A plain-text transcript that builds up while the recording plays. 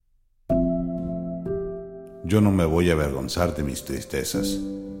Yo no me voy a avergonzar de mis tristezas,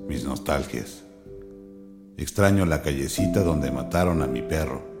 mis nostalgias. Extraño la callecita donde mataron a mi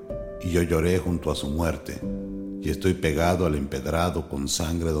perro, y yo lloré junto a su muerte, y estoy pegado al empedrado con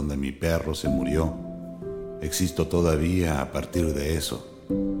sangre donde mi perro se murió. Existo todavía a partir de eso.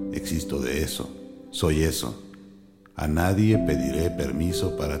 Existo de eso. Soy eso. A nadie pediré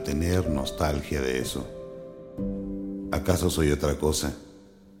permiso para tener nostalgia de eso. ¿Acaso soy otra cosa?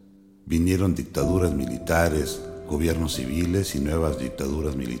 Vinieron dictaduras militares, gobiernos civiles y nuevas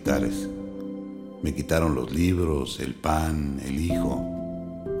dictaduras militares. Me quitaron los libros, el pan, el hijo.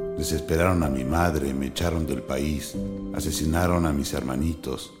 Desesperaron a mi madre, me echaron del país, asesinaron a mis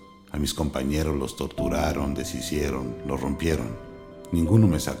hermanitos, a mis compañeros los torturaron, deshicieron, los rompieron. Ninguno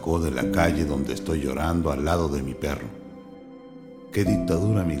me sacó de la calle donde estoy llorando al lado de mi perro. ¿Qué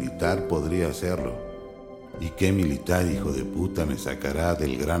dictadura militar podría hacerlo? ¿Y qué militar hijo de puta me sacará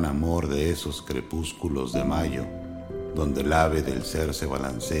del gran amor de esos crepúsculos de mayo, donde el ave del ser se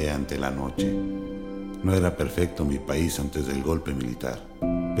balancea ante la noche? No era perfecto mi país antes del golpe militar,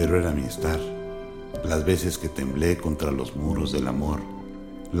 pero era mi estar. Las veces que temblé contra los muros del amor,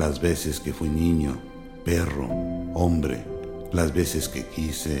 las veces que fui niño, perro, hombre, las veces que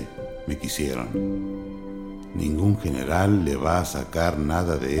quise, me quisieron. Ningún general le va a sacar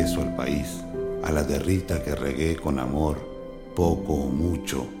nada de eso al país, a la derrita que regué con amor, poco o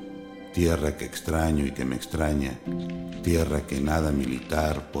mucho, tierra que extraño y que me extraña, tierra que nada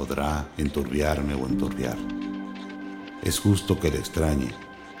militar podrá enturbiarme o enturbiar. Es justo que le extrañe,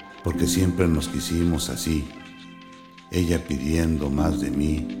 porque siempre nos quisimos así, ella pidiendo más de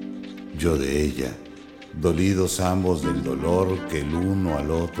mí, yo de ella, dolidos ambos del dolor que el uno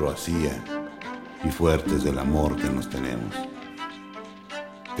al otro hacía y fuertes del amor que nos tenemos.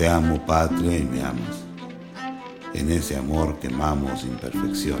 Te amo, patria, y me amas. En ese amor quemamos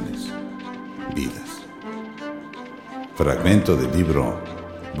imperfecciones, vidas. Fragmento del libro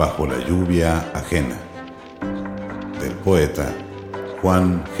Bajo la lluvia ajena, del poeta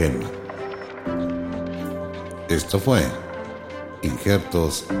Juan Gelman. Esto fue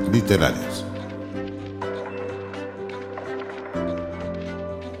Injertos Literarios.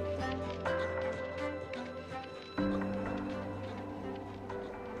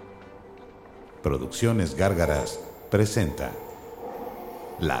 Producciones Gárgaras presenta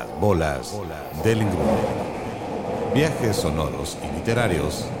Las Bolas del Engrudo. Viajes sonoros y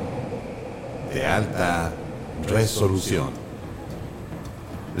literarios de alta resolución.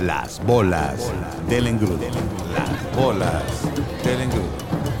 Las Bolas del Engrudo. Las Bolas del Engrudo.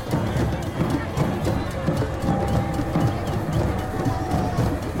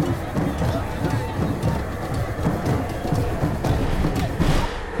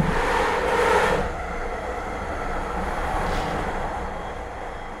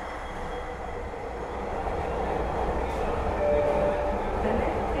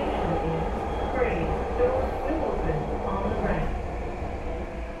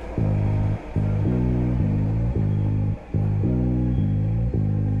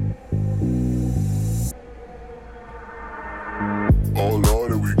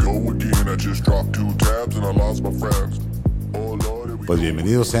 Pues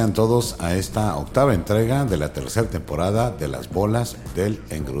bienvenidos sean todos a esta octava entrega de la tercera temporada de Las Bolas del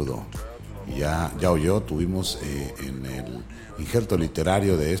Engrudo. Ya oyó, tuvimos en el injerto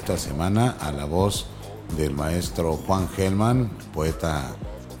literario de esta semana a la voz del maestro Juan Gelman, poeta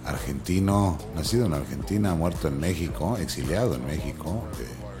argentino, nacido en Argentina, muerto en México, exiliado en México,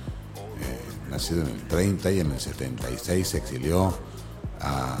 nacido en el 30 y en el 76 se exilió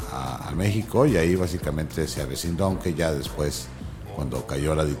a México y ahí básicamente se avecindó, aunque ya después, cuando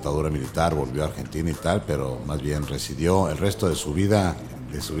cayó la dictadura militar, volvió a Argentina y tal, pero más bien residió el resto de su vida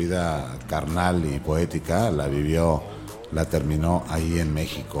carnal y poética, la terminó ahí en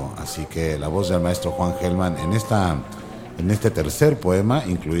México. Así que la voz del maestro Juan Gelman en este tercer poema,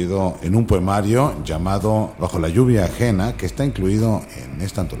 incluido en un poemario llamado Bajo la lluvia ajena, que está incluido en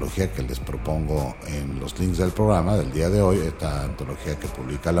esta antología que les propongo en los links del programa del día de hoy, esta antología que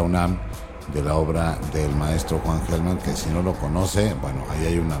publica la UNAM de la obra del maestro Juan Gelman, que si no lo conoce, bueno, ahí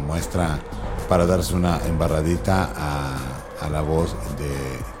hay una muestra para darse una embarradita a la voz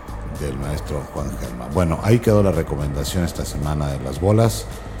del maestro Juan Gelman. Bueno, ahí quedó la recomendación esta semana de Las Bolas.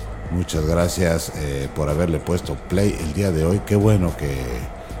 Muchas gracias por haberle puesto play el día de hoy. Qué bueno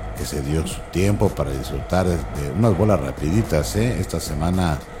que se dio su tiempo para disfrutar de unas bolas rapiditas. Esta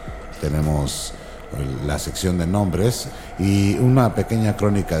semana tenemos la sección de nombres y una pequeña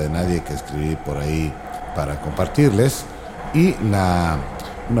crónica de nadie que escribí por ahí para compartirles, y una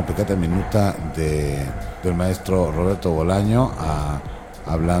pequeña minuta del maestro Roberto Bolaño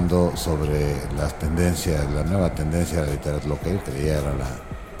hablando sobre las tendencias, la nueva tendencia de la literatura, lo que él creía era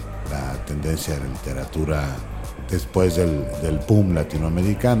la tendencia de la literatura después del boom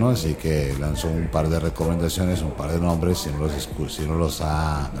latinoamericano, así que lanzó un par de recomendaciones, un par de nombres. Si no los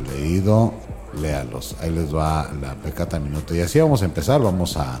ha leído, léalos. Ahí les va la Peccata Minuta. Y así vamos a empezar,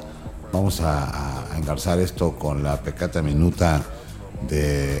 vamos a engarzar esto con la Peccata Minuta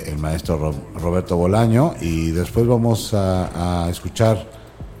del maestro Roberto Bolaño, y después vamos a escuchar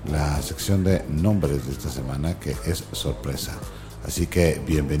la sección de nombres de esta semana, que es sorpresa. Así que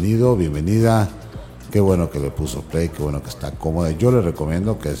bienvenido, bienvenida. Qué bueno que le puso play, qué bueno que está cómoda. Yo le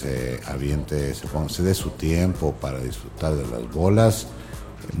recomiendo que se aviente, se dé su tiempo para disfrutar de las bolas.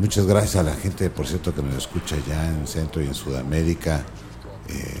 Muchas gracias a la gente, por cierto, que nos escucha ya en Centro y en Sudamérica.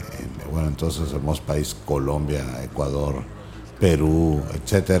 En todos esos hermosos países: Colombia, Ecuador, Perú,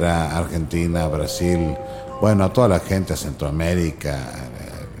 etcétera, Argentina, Brasil. Bueno, a toda la gente, a Centroamérica,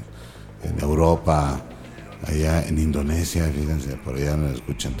 en Europa, allá en Indonesia, fíjense, por allá nos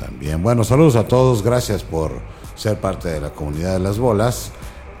escuchan también. Bueno, saludos a todos, gracias por ser parte de la comunidad de las bolas,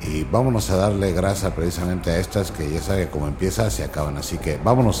 y vámonos a darle grasa precisamente a estas que ya saben cómo empieza, se acaban. Así que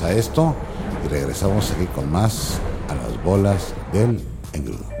vámonos a esto y regresamos aquí con más a las bolas del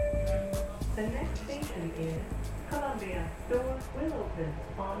engrudo.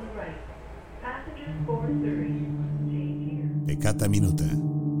 Peccata Minuta.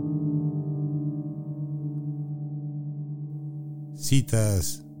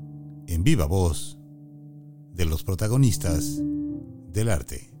 Citas en viva voz de los protagonistas del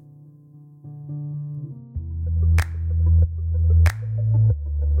arte.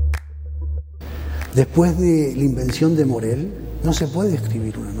 Después de la invención de Morel, no se puede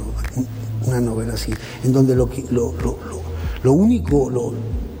escribir una novela así, en donde lo que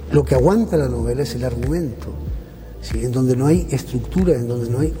aguanta la novela es el argumento, ¿sí? En donde no hay estructura, en donde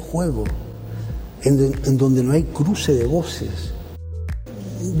no hay juego, en donde no hay cruce de voces.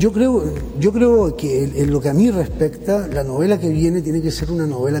 Yo creo que en lo que a mí respecta, la novela que viene tiene que ser una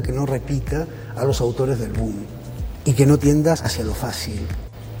novela que no repita a los autores del boom y que no tienda hacia lo fácil.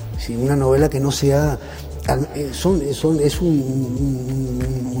 ¿Sí? Una novela que no sea...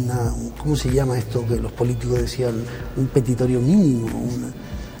 ¿cómo se llama esto que los políticos decían? Un petitorio mínimo.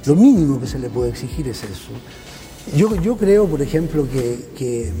 Lo mínimo que se le puede exigir es eso. Yo creo, por ejemplo,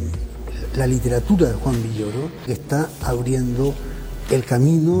 que la literatura de Juan Villoro está abriendo el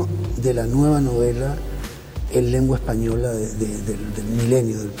camino de la nueva novela en lengua española del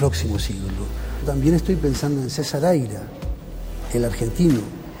milenio, del próximo siglo. También estoy pensando en César Aira, el argentino,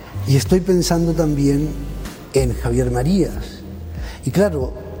 y estoy pensando también en Javier Marías. Y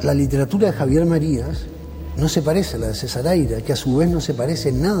claro, la literatura de Javier Marías no se parece a la de César Aira, que a su vez no se parece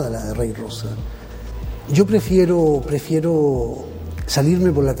en nada a la de Rey Rosa. Yo prefiero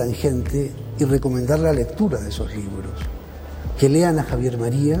salirme por la tangente y recomendar la lectura de esos libros. Que lean a Javier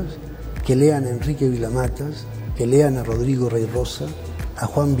Marías, que lean a Enrique Vilamatas, que lean a Rodrigo Rey Rosa, a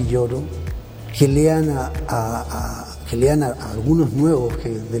Juan Villoro, que lean a algunos nuevos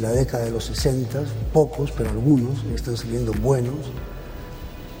de la década de los 60, pocos, pero algunos, están saliendo buenos.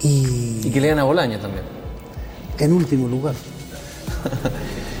 Y que lean a Bolaño también. En último lugar.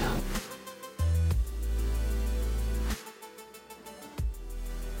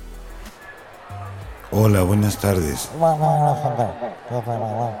 Hola, buenas tardes.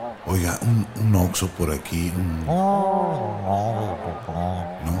 Oiga, un Oxxo por aquí, un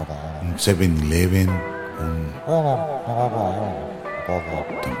 7-Eleven,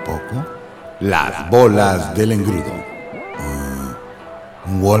 tampoco. Las bolas del engrudo.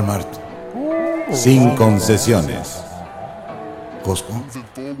 Un Walmart sin concesiones. Costco.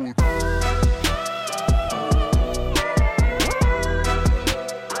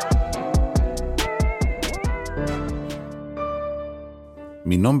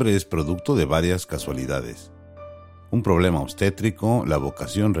 Mi nombre es producto de varias casualidades. Un problema obstétrico, la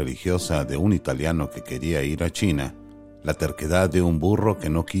vocación religiosa de un italiano que quería ir a China, la terquedad de un burro que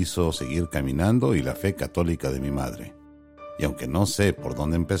no quiso seguir caminando y la fe católica de mi madre. Y aunque no sé por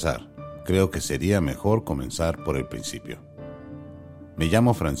dónde empezar, creo que sería mejor comenzar por el principio. Me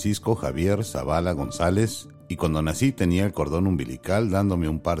llamo Francisco Javier Zavala González y cuando nací tenía el cordón umbilical dándome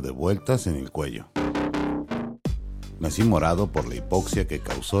un par de vueltas en el cuello. Nací morado por la hipoxia que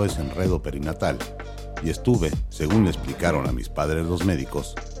causó ese enredo perinatal y estuve, según le explicaron a mis padres los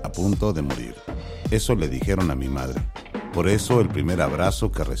médicos, a punto de morir. Eso le dijeron a mi madre. Por eso el primer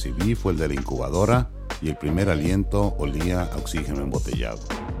abrazo que recibí fue el de la incubadora y el primer aliento olía a oxígeno embotellado.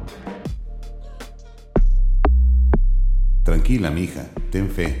 Tranquila, mija, ten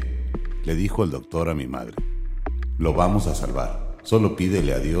fe, le dijo el doctor a mi madre. Lo vamos a salvar. Solo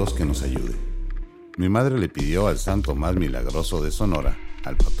pídele a Dios que nos ayude. Mi madre le pidió al santo más milagroso de Sonora,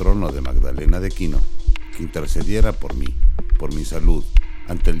 al patrono de Magdalena de Quino, que intercediera por mí, por mi salud,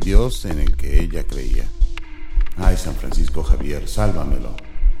 ante el Dios en el que ella creía. Ay, San Francisco Javier, sálvamelo,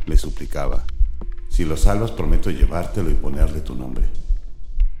 le suplicaba. Si lo salvas, prometo llevártelo y ponerle tu nombre.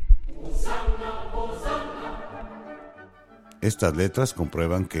 Estas letras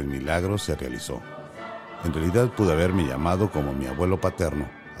comprueban que el milagro se realizó. En realidad pude haberme llamado como mi abuelo paterno,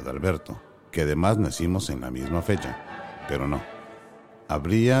 Adalberto, que además nacimos en la misma fecha, pero no.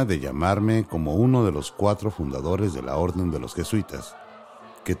 Habría de llamarme como uno de los 4 fundadores de la Orden de los Jesuitas,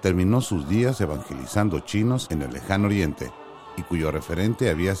 que terminó sus días evangelizando chinos en el lejano oriente y cuyo referente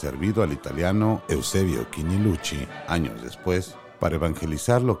había servido al italiano Eusebio Chinilucci años después para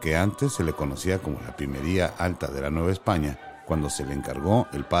evangelizar lo que antes se le conocía como la Pimería Alta de la Nueva España, cuando se le encargó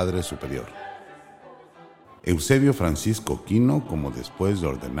el Padre Superior. Eusebio Francisco Quino, como después de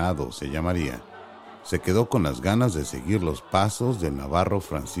ordenado se llamaría, se quedó con las ganas de seguir los pasos del navarro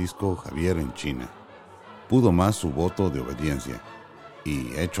Francisco Javier en China. Pudo más su voto de obediencia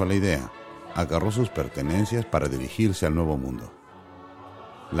y, hecho a la idea, agarró sus pertenencias para dirigirse al Nuevo Mundo.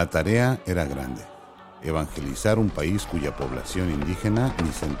 La tarea era grande: evangelizar un país cuya población indígena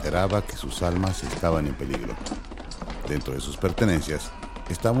ni se enteraba que sus almas estaban en peligro. Dentro de sus pertenencias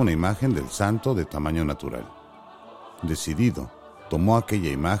estaba una imagen del santo de tamaño natural. Decidido, tomó aquella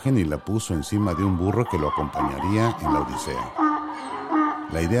imagen y la puso encima de un burro que lo acompañaría en la Odisea.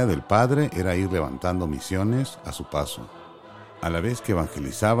 La idea del padre era ir levantando misiones a su paso, a la vez que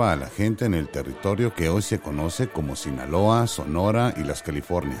evangelizaba a la gente en el territorio que hoy se conoce como Sinaloa, Sonora y las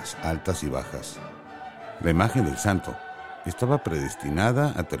Californias, altas y bajas. La imagen del santo estaba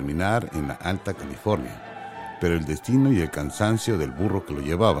predestinada a terminar en la Alta California, pero el destino y el cansancio del burro que lo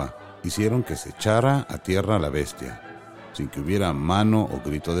llevaba hicieron que se echara a tierra la bestia, sin que hubiera mano o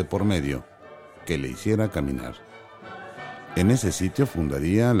grito de por medio que le hiciera caminar. En ese sitio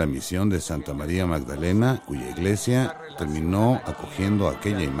fundaría la misión de Santa María Magdalena, cuya iglesia terminó acogiendo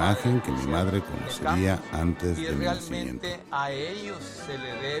aquella imagen que mi madre conocería antes de mi nacimiento. A ellos se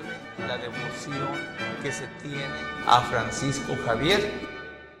le debe la devoción que se tiene a Francisco Javier.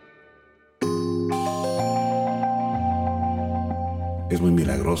 Es muy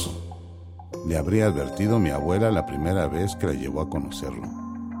milagroso. Le habría advertido mi abuela la primera vez que la llevó a conocerlo.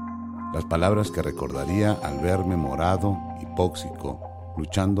 Las palabras que recordaría al verme morado, hipóxico,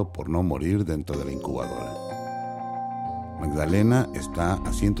 luchando por no morir dentro de la incubadora. Magdalena está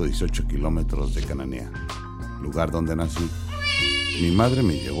a 118 kilómetros de Cananea, lugar donde nací. Mi madre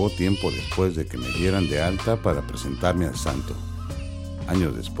me llevó tiempo después de que me dieran de alta para presentarme al santo.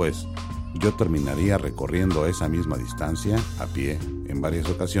 Años después, yo terminaría recorriendo esa misma distancia a pie en varias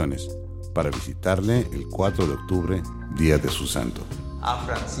ocasiones para visitarle el 4 de octubre, día de su santo. A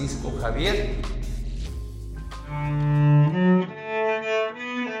Francisco Javier.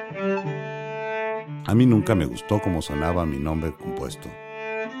 A mí nunca me gustó cómo sonaba mi nombre compuesto.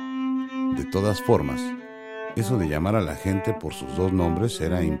 De todas formas, eso de llamar a la gente por sus 2 nombres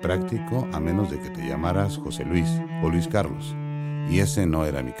era impráctico a menos de que te llamaras José Luis o Luis Carlos, y ese no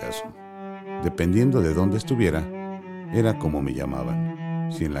era mi caso. Dependiendo de dónde estuviera, era como me llamaban.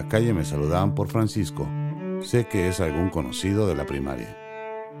 Si en la calle me saludaban por Francisco, sé que es algún conocido de la primaria.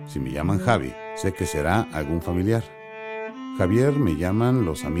 Si me llaman Javi, sé que será algún familiar. Javier me llaman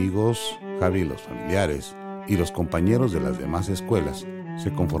los amigos, Javi los familiares, y los compañeros de las demás escuelas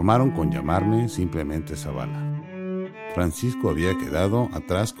se conformaron con llamarme simplemente Zavala. Francisco había quedado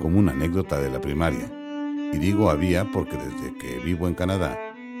atrás como una anécdota de la primaria, y digo había porque desde que vivo en Canadá,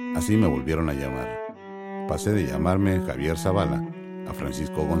 así me volvieron a llamar. Pasé de llamarme Javier Zavala a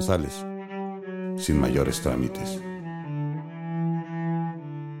Francisco González, sin mayores trámites.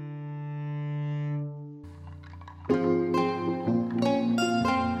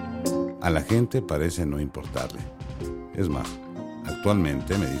 A la gente parece no importarle. Es más,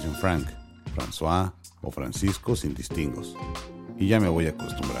 actualmente me dicen Frank, François o Francisco sin distingos, y ya me voy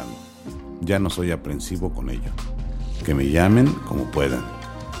acostumbrando. Ya no soy aprensivo con ello. Que me llamen como puedan.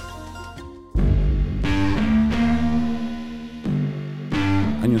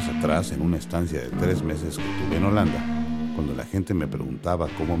 Años atrás, en una estancia de 3 meses que tuve en Holanda, cuando la gente me preguntaba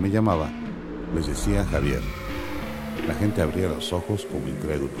cómo me llamaba, les decía Javier. La gente abría los ojos como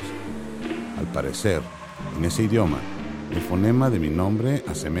incrédulos. Al parecer, en ese idioma, el fonema de mi nombre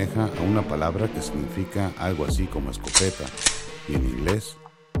asemeja a una palabra que significa algo así como escopeta, y en inglés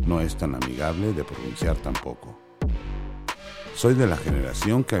no es tan amigable de pronunciar tampoco. Soy de la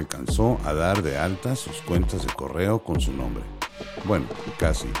generación que alcanzó a dar de alta sus cuentas de correo con su nombre. Bueno,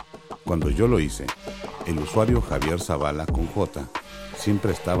 casi. Cuando yo lo hice, El usuario Javier Zavala con J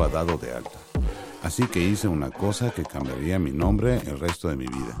siempre estaba dado de alta, así que hice una cosa que cambiaría mi nombre el resto de mi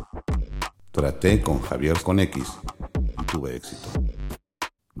vida. Traté con Javier con X y tuve éxito.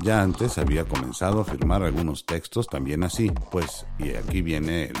 Ya antes había comenzado a firmar algunos textos también así, pues, y aquí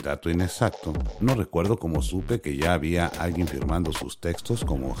viene el dato inexacto, no recuerdo cómo supe que ya había alguien firmando sus textos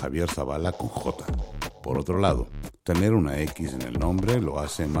como Javier Zavala con J. Por otro lado, tener una X en el nombre lo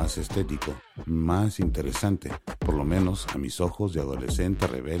hace más estético, más interesante, por lo menos a mis ojos de adolescente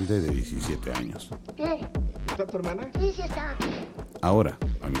rebelde de 17 años. ¿Qué? ¿Está tu hermana? Sí, sí está. Ahora,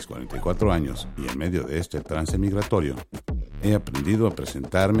 a mis 44 años y en medio de este trance migratorio, he aprendido a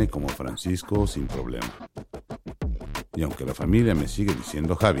presentarme como Francisco sin problema. Y aunque la familia me sigue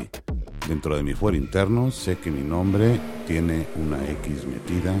diciendo Javi, dentro de mi fuero interno sé que mi nombre tiene una X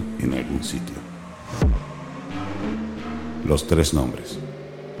metida en algún sitio. Los 3 nombres.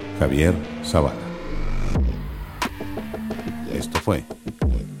 Javier Zavala. Esto fue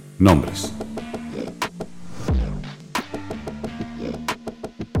Nombres.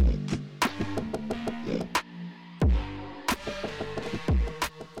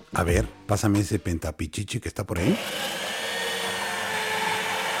 A ver, pásame ese pentapichichi que está por ahí.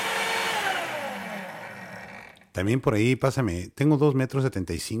 También por ahí, pásame. Tengo 2,75 metros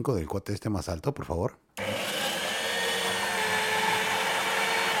del cuate este más alto, por favor.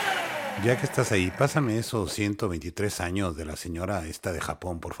 Ya que estás ahí, pásame esos 123 años de la señora esta de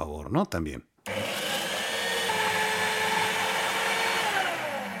Japón, por favor, ¿no? También.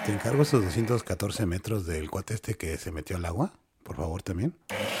 Te encargo esos 214 metros del cuate este que se metió al agua, por favor, también.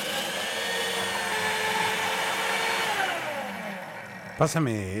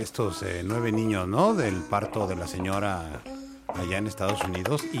 Pásame estos 9 niños, ¿no? Del parto de la señora allá en Estados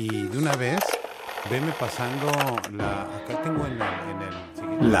Unidos. Y de una vez, veme pasando la... Acá tengo en el siguiente.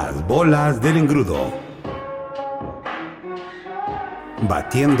 Las bolas del engrudo.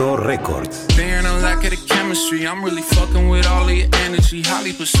 Batiendo récords. Fearing a lack of the chemistry, I'm really fucking with all of your energy.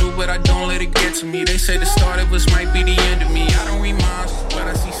 Highly pursued, but I don't let it get to me. They say the start of us might be the end of me. I don't read minds, but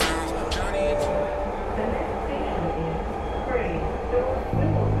I see signs. Johnny and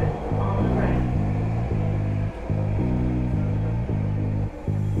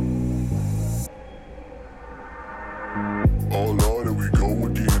oh Lord, here we go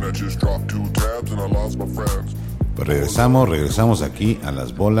again. I just dropped 2 tabs and I lost my friends. Pues regresamos aquí a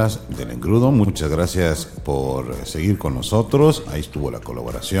las bolas del engrudo. Muchas gracias por seguir con nosotros. Ahí estuvo la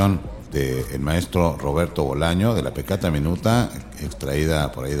colaboración del maestro Roberto Bolaño de la Pecata Minuta,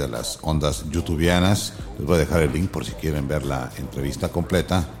 extraída por ahí de las ondas youtubianas. Les voy a dejar el link por si quieren ver la entrevista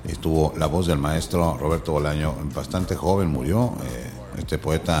completa. Estuvo la voz del maestro Roberto Bolaño, bastante joven, murió. Este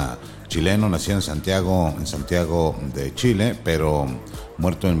poeta chileno nació en Santiago de Chile, pero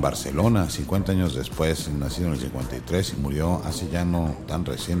muerto en Barcelona 50 años después, nacido en el 53 y murió hace ya no tan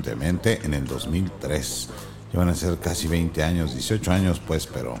recientemente, en el 2003. Ya van a ser casi 20 años, 18 años pues,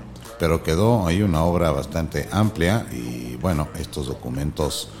 pero quedó ahí una obra bastante amplia y bueno, estos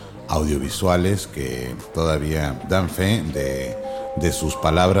documentos audiovisuales que todavía dan fe de sus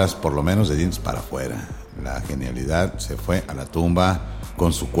palabras, por lo menos de dientes para afuera. La genialidad se fue a la tumba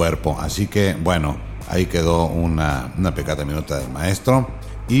con su cuerpo, así que bueno, ahí quedó una pecata minuta del maestro.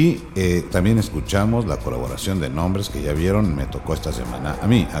 Y también escuchamos la colaboración de nombres que ya vieron, me tocó esta semana a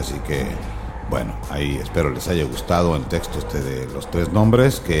mí, así que bueno, ahí espero les haya gustado el texto de los 3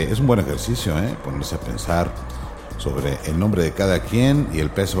 nombres, que es un buen ejercicio, ponerse a pensar sobre el nombre de cada quien y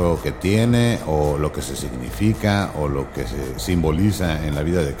el peso que tiene o lo que se significa o lo que se simboliza en la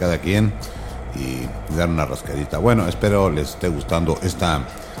vida de cada quien y dar una rascadita. Bueno, espero les esté gustando esta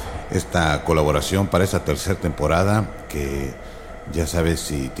colaboración para esta 3ª temporada, que ya sabes,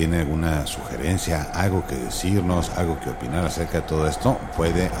 si tiene alguna sugerencia, algo que decirnos, algo que opinar acerca de todo esto,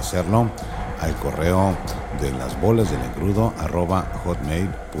 puede hacerlo al correo de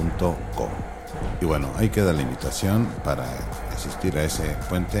lasbolasdelengrudo@hotmail.com. Y bueno, ahí queda la invitación para asistir a ese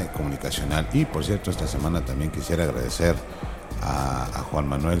puente comunicacional. Y por cierto, esta semana también quisiera agradecer a Juan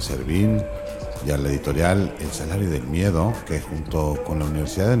Manuel Servín y a la editorial El Salario del Miedo, que junto con la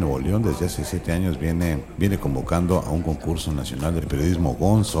Universidad de Nuevo León desde hace 7 años viene convocando a un concurso nacional de periodismo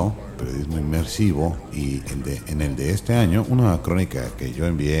gonzo, periodismo inmersivo, y en el de este año una crónica que yo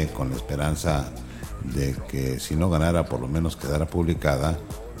envié con la esperanza de que si no ganara por lo menos quedara publicada,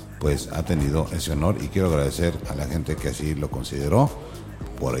 pues ha tenido ese honor y quiero agradecer a la gente que así lo consideró.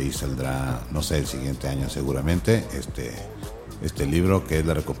 Por ahí saldrá, no sé, el siguiente año seguramente este libro que es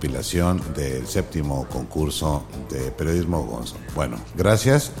la recopilación del 7º concurso de periodismo Gonzo. Bueno,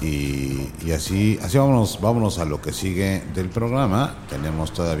 gracias y así vámonos a lo que sigue del programa.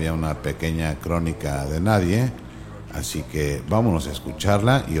 Tenemos todavía una pequeña crónica de nadie, así que vámonos a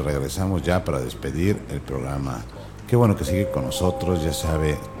escucharla y regresamos ya para despedir el programa. Qué bueno que sigue con nosotros, ya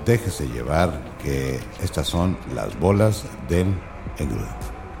sabe, déjese llevar, que estas son las bolas del engrudo.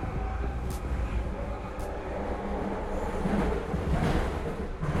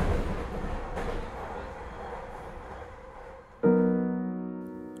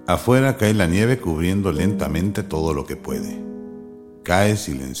 Afuera cae la nieve cubriendo lentamente todo lo que puede. Cae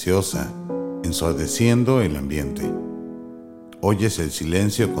silenciosa, ensordeciendo el ambiente. Oyes el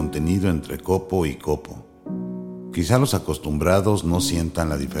silencio contenido entre copo y copo. Quizá los acostumbrados no sientan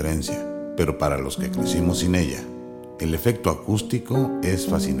la diferencia, pero para los que crecimos sin ella, el efecto acústico es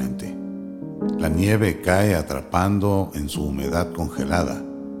fascinante. La nieve cae atrapando en su humedad congelada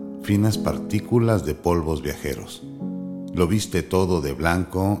finas partículas de polvos viajeros. Lo viste todo de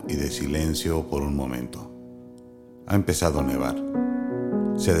blanco y de silencio por un momento. Ha empezado a nevar.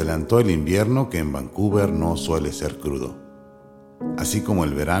 Se adelantó el invierno, que en Vancouver no suele ser crudo. Así como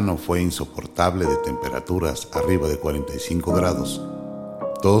el verano fue insoportable de temperaturas arriba de 45 grados,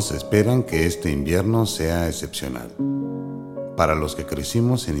 todos esperan que este invierno sea excepcional. Para los que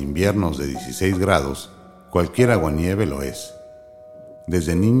crecimos en inviernos de 16 grados, cualquier aguanieve lo es.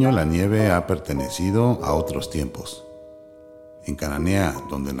 Desde niño la nieve ha pertenecido a otros tiempos. En Cananea,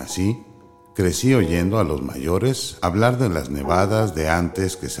 donde nací, crecí oyendo a los mayores hablar de las nevadas de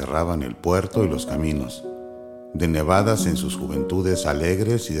antes que cerraban el puerto y los caminos, de nevadas en sus juventudes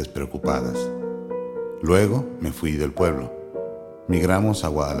alegres y despreocupadas. Luego me fui del pueblo. Migramos a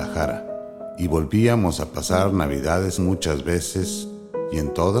Guadalajara y volvíamos a pasar navidades muchas veces y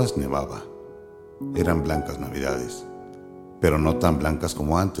en todas nevaba. Eran blancas navidades, pero no tan blancas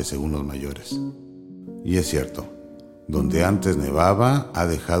como antes, según los mayores. Y es cierto, donde antes nevaba, ha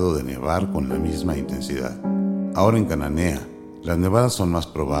dejado de nevar con la misma intensidad. Ahora en Cananea, las nevadas son más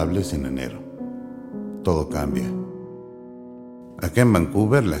probables en enero. Todo cambia. Acá en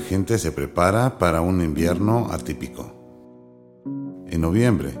Vancouver la gente se prepara para un invierno atípico. En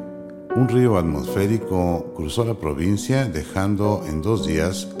noviembre, un río atmosférico cruzó la provincia dejando en 2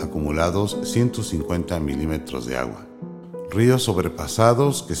 días acumulados 150 milímetros de agua. Ríos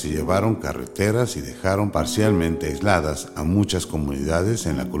sobrepasados que se llevaron carreteras y dejaron parcialmente aisladas a muchas comunidades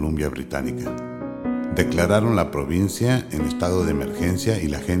en la Columbia Británica. Declararon la provincia en estado de emergencia y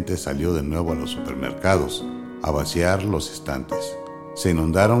la gente salió de nuevo a los supermercados a vaciar los estantes. Se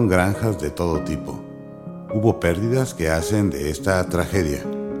inundaron granjas de todo tipo. Hubo pérdidas que hacen de esta tragedia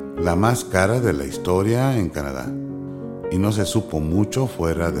la más cara de la historia en Canadá, y no se supo mucho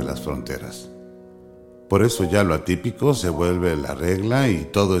fuera de las fronteras. Por eso ya lo atípico se vuelve la regla y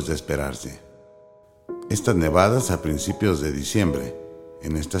todo es de esperarse. Estas nevadas a principios de diciembre,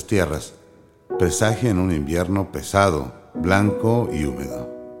 en estas tierras, presagian un invierno pesado, blanco y húmedo.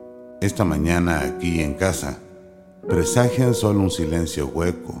 Esta mañana aquí en casa, presagian solo un silencio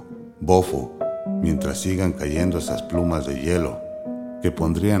hueco, bofo, mientras sigan cayendo esas plumas de hielo que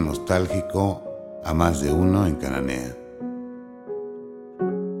pondrían nostálgico a más de uno en Cananea.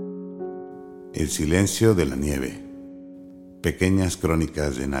 El silencio de la nieve. Pequeñas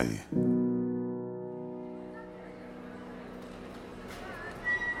crónicas de nadie.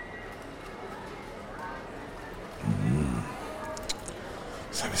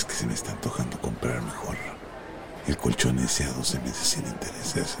 ¿Sabes qué se me está antojando comprar mejor? El colchón ese a 12 meses sin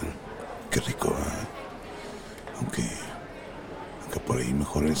intereses. Qué rico, ¿eh? Aunque por ahí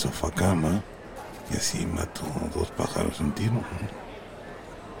mejor el sofá cama y así mato 2 pájaros en tiro.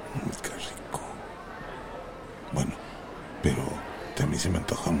 Qué rico. Bueno, pero también se me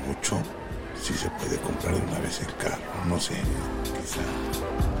antoja mucho si se puede comprar de una vez el carro. No sé, quizá.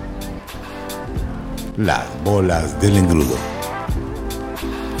 Las bolas del engrudo.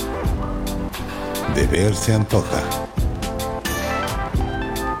 De ver se antoja.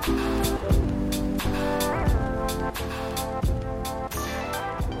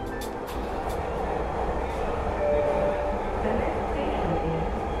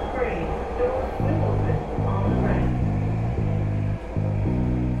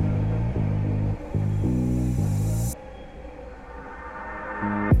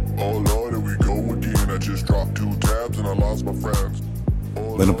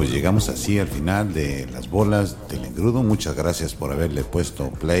 Bueno, pues llegamos así al final de las bolas del engrudo. Muchas gracias por haberle puesto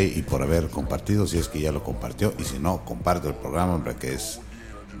play y por haber compartido, si es que ya lo compartió, y si no, comparte el programa, hombre, que es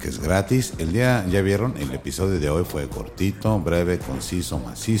gratis. Ya vieron, el episodio de hoy fue cortito, breve, conciso,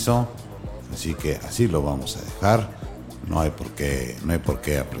 macizo, así que así lo vamos a dejar. No hay por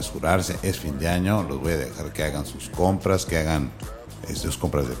qué apresurarse. Es fin de año, los voy a dejar que hagan sus compras, que hagan sus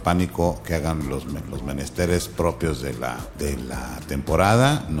compras de pánico, que hagan los menesteres propios de la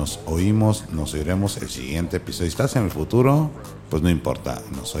temporada. Nos oiremos el siguiente episodio. Si estás en el futuro, pues no importa,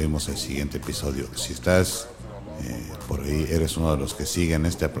 nos oímos el siguiente episodio. Si estás por ahí, eres uno de los que siguen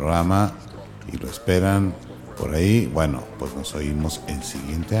este programa y lo esperan por ahí, bueno, pues nos oímos el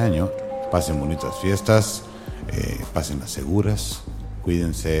siguiente año. Pasen bonitas fiestas, pásenlas seguras,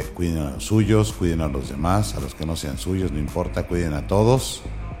 cuídense, cuiden a los suyos, cuiden a los demás, a los que no sean suyos, no importa, cuiden a todos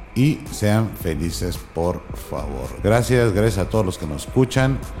y sean felices, por favor. Gracias a todos los que nos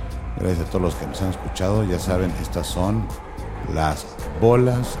escuchan, gracias a todos los que nos han escuchado. Ya saben, estas son las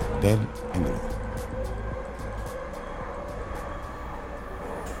bolas del engrudo.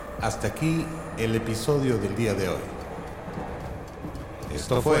 Hasta aquí el episodio del día de hoy.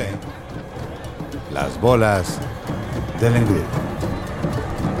 Esto fue las bolas del engrudo.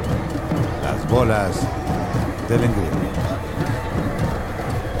 Las bolas del engrudo.